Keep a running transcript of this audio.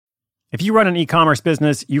If you run an e-commerce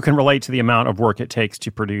business, you can relate to the amount of work it takes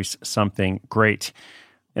to produce something great.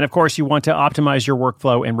 And of course, you want to optimize your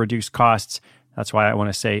workflow and reduce costs. That's why I want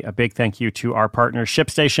to say a big thank you to our partner,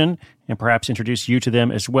 ShipStation, and perhaps introduce you to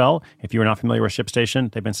them as well. If you're not familiar with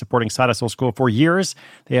ShipStation, they've been supporting Side Hustle School for years.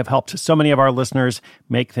 They have helped so many of our listeners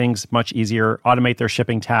make things much easier, automate their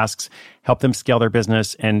shipping tasks, help them scale their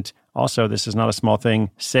business, and also, this is not a small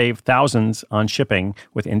thing, save thousands on shipping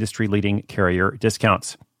with industry-leading carrier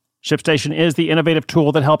discounts. ShipStation is the innovative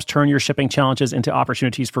tool that helps turn your shipping challenges into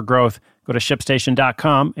opportunities for growth. Go to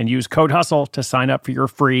ShipStation.com and use code HUSTLE to sign up for your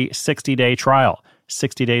free 60-day trial.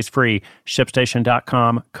 60 days free.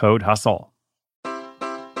 ShipStation.com, code HUSTLE.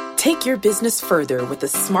 Take your business further with the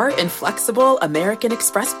smart and flexible American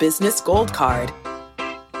Express Business Gold Card.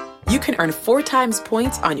 You can earn 4 times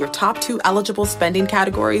points on your top 2 eligible spending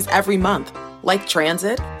categories every month, like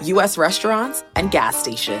transit, U.S. restaurants, and gas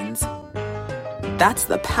stations. That's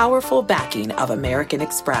the powerful backing of American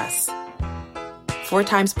Express. 4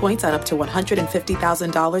 times points on up to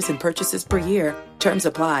 $150,000 in purchases per year. Terms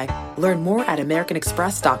apply. Learn more at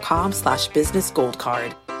americanexpress.com/business gold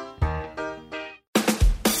card.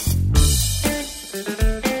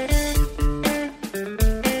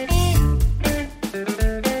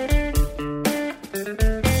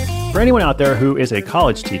 For anyone out there who is a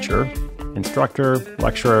college teacher, instructor,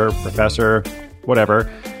 lecturer, professor,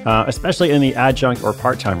 whatever, especially in the adjunct or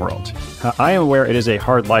part-time world, I am aware it is a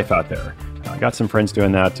hard life out there. I got some friends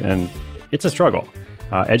doing that, and it's a struggle.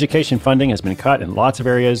 Education funding has been cut in lots of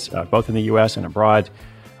areas, both in the U.S. and abroad.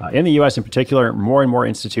 In the U.S. in particular, more and more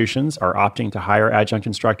institutions are opting to hire adjunct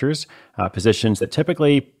instructors, positions that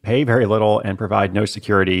typically pay very little and provide no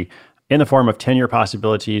security in the form of tenure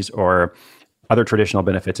possibilities or other traditional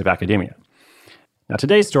benefits of academia. Now,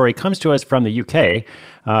 today's story comes to us from the UK,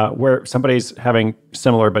 where somebody's having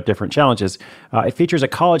similar but different challenges. It features a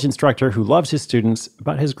college instructor who loves his students,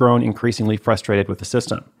 but has grown increasingly frustrated with the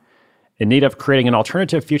system. In need of creating an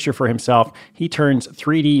alternative future for himself, he turns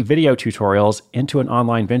 3D video tutorials into an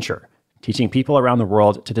online venture, teaching people around the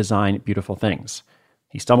world to design beautiful things.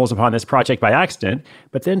 He stumbles upon this project by accident,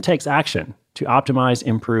 but then takes action to optimize,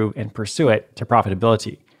 improve, and pursue it to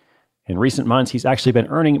profitability. In recent months, he's actually been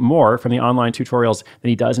earning more from the online tutorials than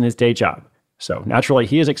he does in his day job. So naturally,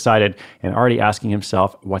 he is excited and already asking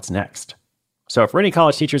himself, what's next? So for any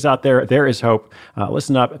college teachers out there, there is hope.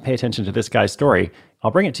 Listen up, pay attention to this guy's story. I'll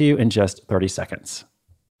bring it to you in just 30 seconds.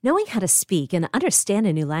 Knowing how to speak and understand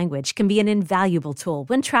a new language can be an invaluable tool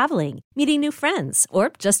when traveling, meeting new friends,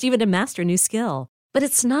 or just even to master a new skill. But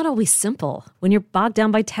it's not always simple when you're bogged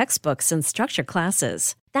down by textbooks and structured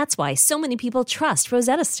classes. That's why so many people trust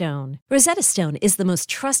Rosetta Stone. Rosetta Stone is the most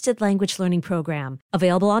trusted language learning program,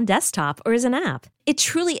 available on desktop or as an app. It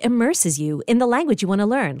truly immerses you in the language you want to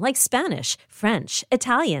learn, like Spanish, French,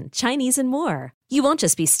 Italian, Chinese, and more. You won't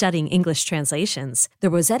just be studying English translations. The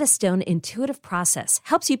Rosetta Stone intuitive process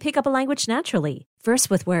helps you pick up a language naturally, first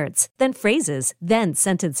with words, then phrases, then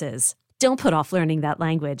sentences. Don't put off learning that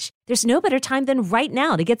language. There's no better time than right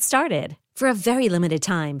now to get started. For a very limited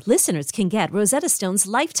time, listeners can get Rosetta Stone's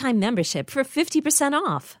lifetime membership for 50%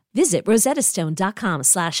 off. Visit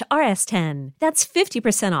rosettastone.com/rs10. That's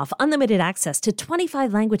 50% off unlimited access to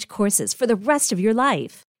 25 language courses for the rest of your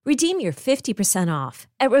life. Redeem your 50% off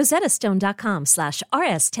at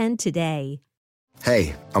rosettastone.com/rs10 today.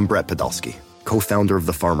 Hey, I'm Brett Podolsky, co-founder of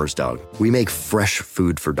The Farmer's Dog. We make fresh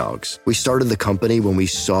food for dogs. We started the company when we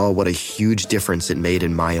saw what a huge difference it made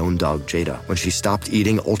in my own dog, Jada, when she stopped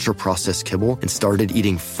eating ultra-processed kibble and started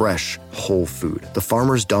eating fresh, whole food. The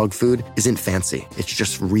Farmer's Dog food isn't fancy. It's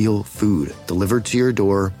just real food delivered to your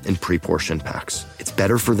door in pre-portioned packs. It's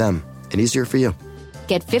better for them and easier for you.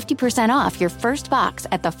 Get 50% off your first box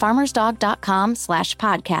at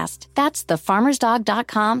thefarmersdog.com/podcast. That's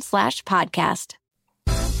thefarmersdog.com/podcast.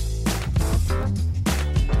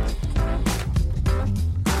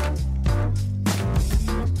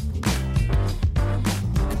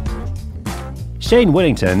 Shane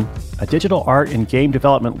Whittington, a digital art and game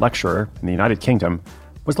development lecturer in the United Kingdom,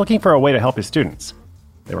 was looking for a way to help his students.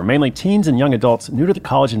 They were mainly teens and young adults new to the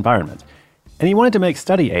college environment, and he wanted to make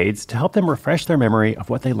study aids to help them refresh their memory of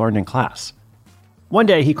what they learned in class. One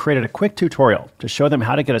day, he created a quick tutorial to show them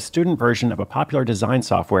how to get a student version of a popular design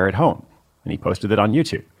software at home, and he posted it on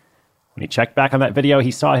YouTube. When he checked back on that video,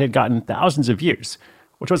 he saw it had gotten thousands of views,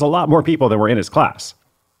 which was a lot more people than were in his class.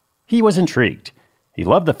 He was intrigued. He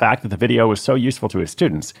loved the fact that the video was so useful to his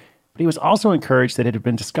students, but he was also encouraged that it had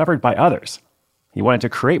been discovered by others. He wanted to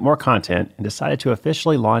create more content and decided to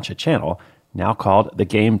officially launch a channel now called the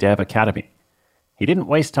Game Dev Academy. He didn't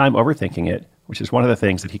waste time overthinking it, which is one of the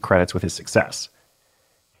things that he credits with his success.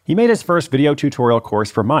 He made his first video tutorial course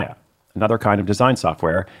for Maya, another kind of design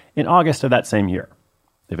software, in August of that same year.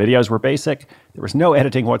 The videos were basic, there was no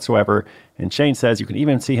editing whatsoever, and Shane says you can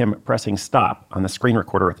even see him pressing stop on the screen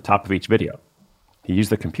recorder at the top of each video. He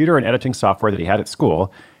used the computer and editing software that he had at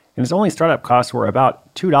school, and his only startup costs were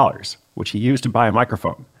about $2, which he used to buy a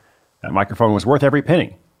microphone. That microphone was worth every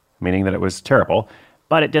penny, meaning that it was terrible,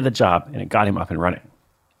 but it did the job and it got him up and running.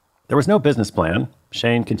 There was no business plan.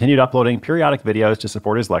 Shane continued uploading periodic videos to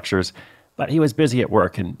support his lectures, but he was busy at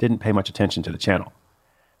work and didn't pay much attention to the channel.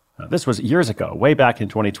 This was years ago, way back in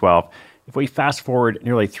 2012. If we fast forward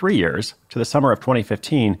nearly 3 years to the summer of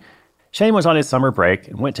 2015, Shane was on his summer break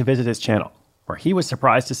and went to visit his channel, where he was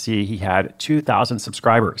surprised to see he had 2,000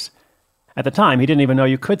 subscribers. At the time, he didn't even know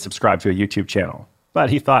you could subscribe to a YouTube channel,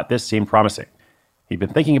 but he thought this seemed promising. He'd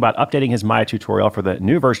been thinking about updating his Maya tutorial for the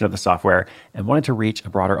new version of the software and wanted to reach a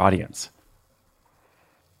broader audience.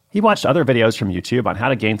 He watched other videos from YouTube on how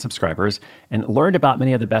to gain subscribers and learned about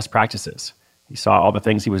many of the best practices. He saw all the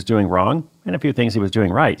things he was doing wrong and a few things he was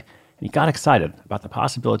doing right, and he got excited about the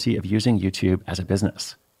possibility of using YouTube as a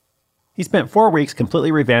business. He spent 4 weeks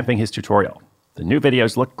completely revamping his tutorial. The new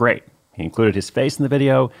videos looked great. He included his face in the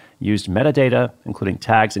video, used metadata, including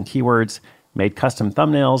tags and keywords, made custom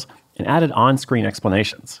thumbnails, and added on-screen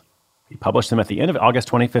explanations. He published them at the end of August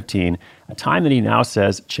 2015, a time that he now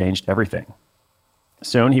says changed everything.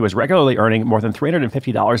 Soon, he was regularly earning more than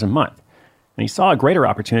 $350 a month, and he saw a greater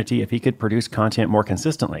opportunity if he could produce content more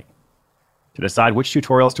consistently. To decide which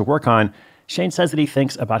tutorials to work on, Shane says that he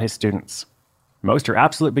thinks about his students. Most are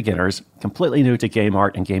absolute beginners, completely new to game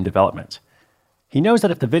art and game development. He knows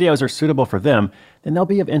that if the videos are suitable for them, then they'll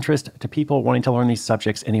be of interest to people wanting to learn these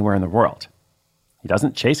subjects anywhere in the world. He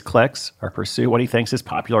doesn't chase clicks or pursue what he thinks is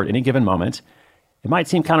popular at any given moment. It might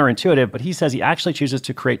seem counterintuitive, but he says he actually chooses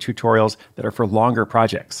to create tutorials that are for longer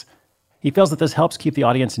projects. He feels that this helps keep the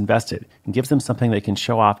audience invested and gives them something they can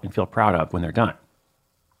show off and feel proud of when they're done.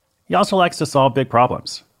 He also likes to solve big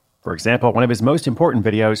problems. For example, one of his most important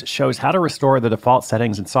videos shows how to restore the default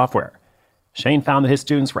settings in software. Shane found that his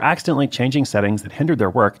students were accidentally changing settings that hindered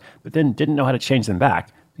their work, but then didn't know how to change them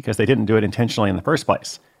back because they didn't do it intentionally in the first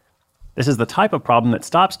place. This is the type of problem that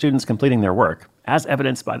stops students completing their work, as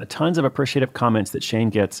evidenced by the tons of appreciative comments that Shane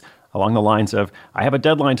gets along the lines of, "I have a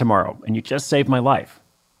deadline tomorrow, and you just saved my life."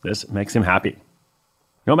 This makes him happy.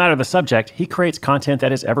 No matter the subject, he creates content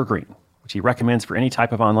that is evergreen, which he recommends for any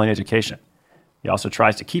type of online education. He also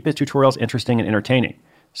tries to keep his tutorials interesting and entertaining,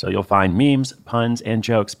 so you'll find memes, puns, and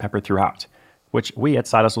jokes peppered throughout, which we at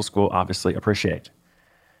Side Hustle School obviously appreciate.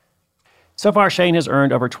 So far, Shane has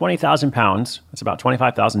earned over £20,000, that's about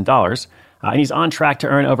 $25,000, and he's on track to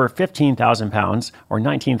earn over £15,000 or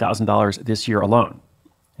 $19,000 this year alone.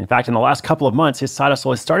 In fact, in the last couple of months, his side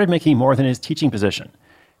hustle has started making more than his teaching position.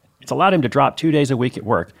 It's allowed him to drop 2 days a week at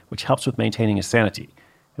work, which helps with maintaining his sanity.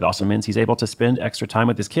 It also means he's able to spend extra time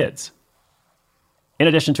with his kids. In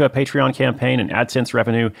addition to a Patreon campaign and AdSense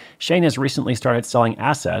revenue, Shane has recently started selling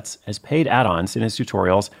assets as paid add-ons in his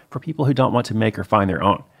tutorials for people who don't want to make or find their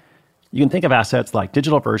own. You can think of assets like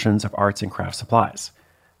digital versions of arts and craft supplies.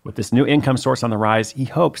 With this new income source on the rise, he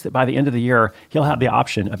hopes that by the end of the year, he'll have the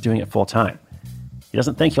option of doing it full-time. He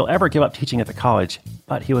doesn't think he'll ever give up teaching at the college,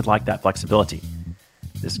 but he would like that flexibility.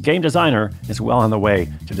 This game designer is well on the way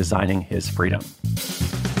to designing his freedom.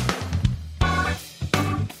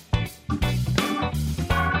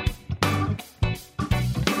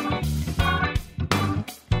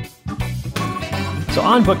 So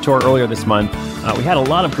on Book Tour earlier this month, we had a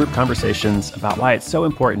lot of group conversations about why it's so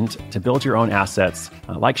important to build your own assets,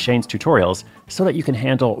 like Shane's tutorials, so that you can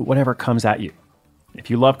handle whatever comes at you. If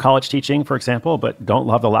you love college teaching, for example, but don't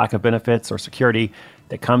love the lack of benefits or security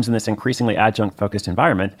that comes in this increasingly adjunct-focused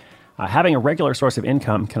environment, having a regular source of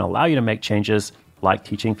income can allow you to make changes like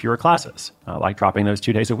teaching fewer classes, like dropping those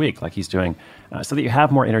 2 days a week like he's doing, so that you have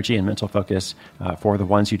more energy and mental focus for the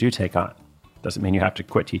ones you do take on. Doesn't mean you have to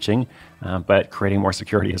quit teaching, but creating more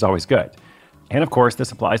security is always good. And of course,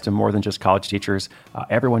 this applies to more than just college teachers.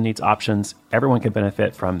 Everyone needs options. Everyone can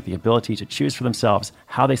benefit from the ability to choose for themselves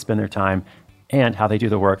how they spend their time and how they do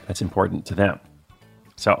the work that's important to them.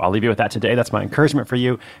 So I'll leave you with that today. That's my encouragement for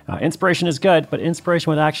you. Inspiration is good, but inspiration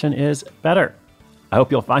with action is better. I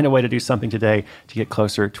hope you'll find a way to do something today to get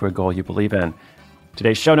closer to a goal you believe in.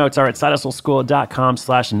 Today's show notes are at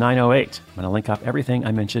sidehustleschool.com/908. I'm going to link up everything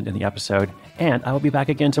I mentioned in the episode, and I will be back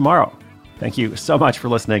again tomorrow. Thank you so much for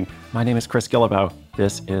listening. My name is Chris Guillebeau.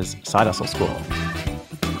 This is Side Hustle School.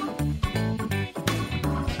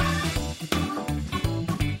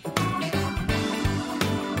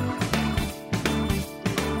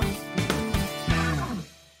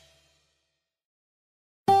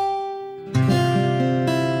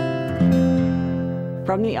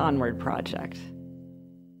 from the Onward Project.